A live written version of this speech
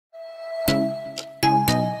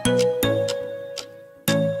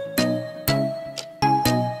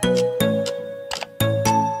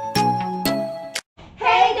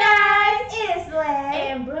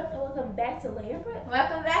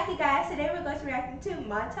was reacting to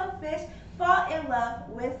Montell Fish Fall in Love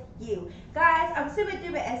with You. Guys, I'm super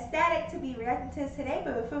duper ecstatic to be reacting to this today,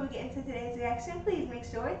 but before we get into today's reaction, please make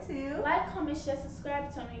sure to like, comment, share,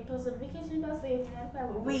 subscribe, turn on your post notification bell so you're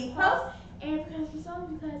notified when we post. And because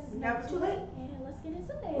it's never too late. And let's get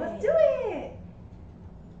into it. Let's do it.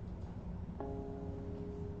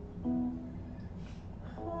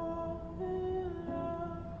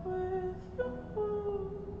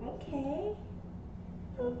 Okay.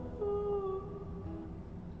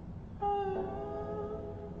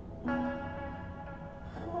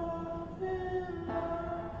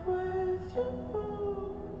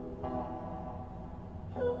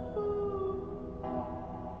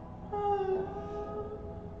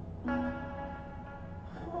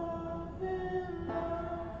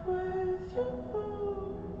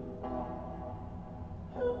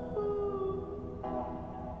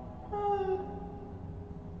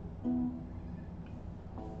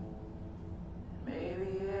 Maybe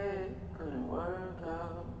it couldn't work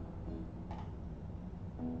out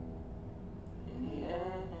in the end.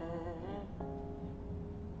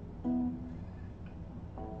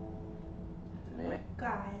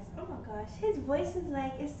 Guys, oh my gosh, his voice is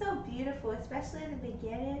like, it's so beautiful, especially in the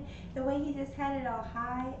beginning, the way he just had it all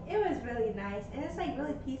high. It was really nice, and it's like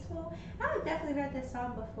really peaceful. I've definitely heard this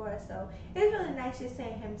song before, so it's really nice just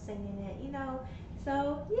seeing him singing it, you know.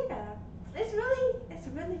 So yeah, it's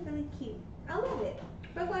really cute. I love it.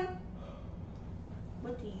 Brooklyn,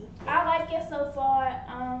 what do you think? I like it so far.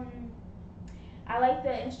 I like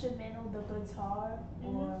the instrumental, the guitar,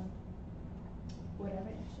 or whatever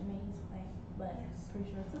instrument he's playing, but pretty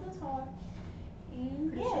sure it's a guitar.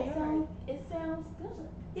 And Pretty yeah, sure you're right. it sounds good.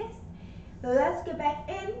 Yes. So let's get back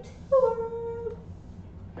into it.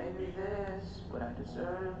 Maybe this what I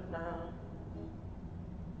deserve now.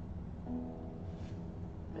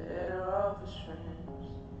 Better off as friends.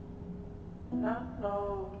 Not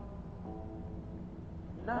low,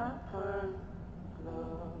 not perfect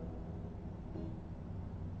love.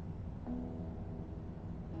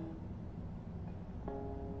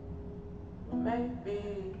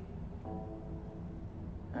 Maybe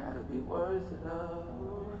I could be worth the love.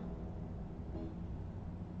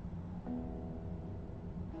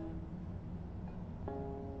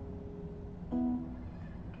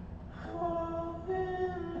 Fall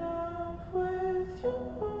in love with you.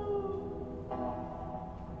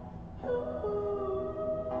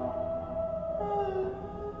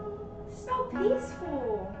 So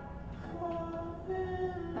peaceful. Fall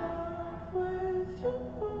in love with you.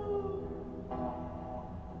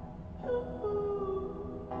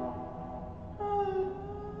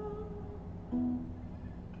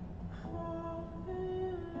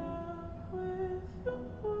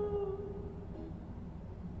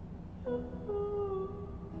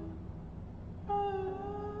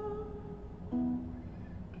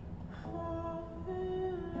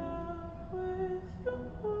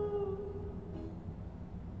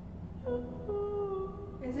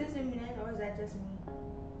 Is this zooming in or is that just me?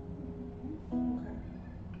 Okay.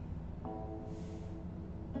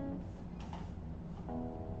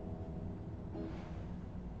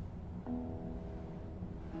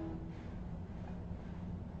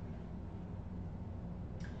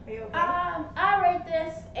 Are you okay? I rate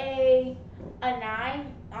this a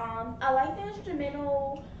 9. I like the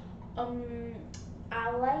instrumental. I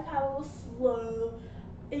like how it was slow,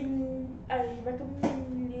 and I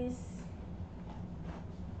recommend this.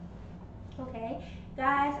 Okay,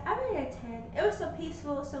 guys, I rated a 10. It was so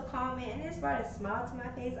peaceful, so calming, and it just brought a smile to my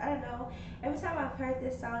face. I don't know. Every time I've heard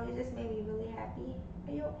this song, it just made me really happy.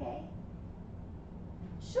 Are you okay?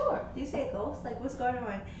 Sure. Do you see a ghost? Like, what's going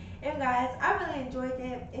on? And guys, I really enjoyed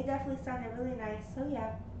it. It definitely sounded really nice. So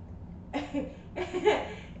yeah.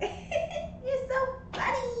 You're so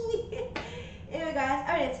funny. Anyway, guys, I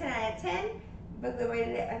rated a 10 out of 10. Brooklyn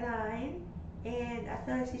rated it a 9, and I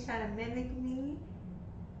feel like she's trying to mimic me.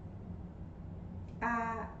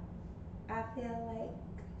 I feel like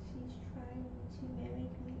she's trying to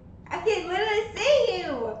mimic me. I can literally see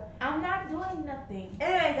you. I'm not doing nothing.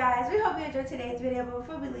 Anyway, guys, we hope you enjoyed today's video. But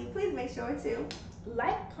before we leave, please make sure to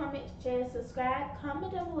like, comment, share, subscribe.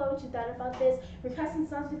 Comment down below what you thought about this. Requesting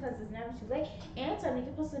songs because it's never too late. And turn on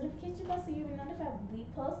your post notification bell so you're notified when we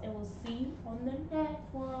post. And we'll see you on the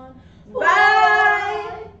next one.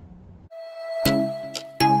 bye.